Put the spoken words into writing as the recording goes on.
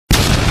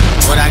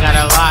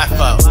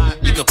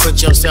can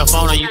put yourself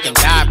on or you can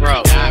die,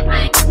 bro.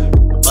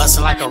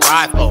 Bustin' like a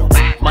rifle,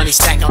 money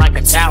stacking like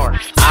a tower.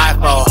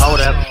 iPhone, hold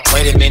up,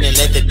 wait a minute,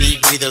 let the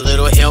beat breathe. A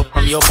little help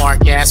from your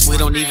mark ass. We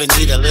don't even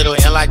need a little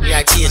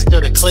Ligit, it's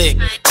still the click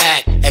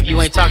back. If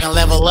you ain't talking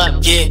level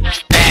up, get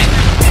back.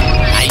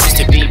 I used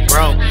to be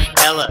broke,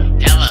 hella.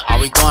 Are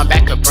we going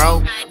back to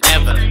broke?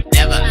 Never.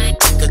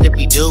 Cause if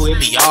we do, it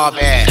be all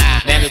bad.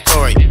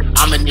 Mandatory,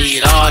 I'ma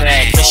need all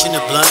that. Pushing the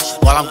blunt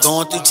while I'm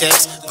going through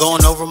text,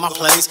 going over my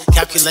plays,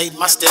 calculating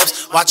my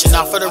steps, watching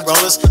out for the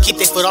rollers, keep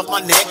their foot off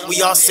my neck.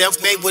 We all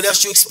self-made, what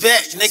else you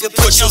expect? Nigga,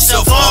 put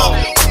yourself on.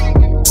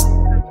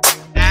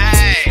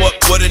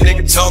 What a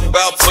nigga talk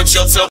about? Put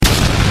yourself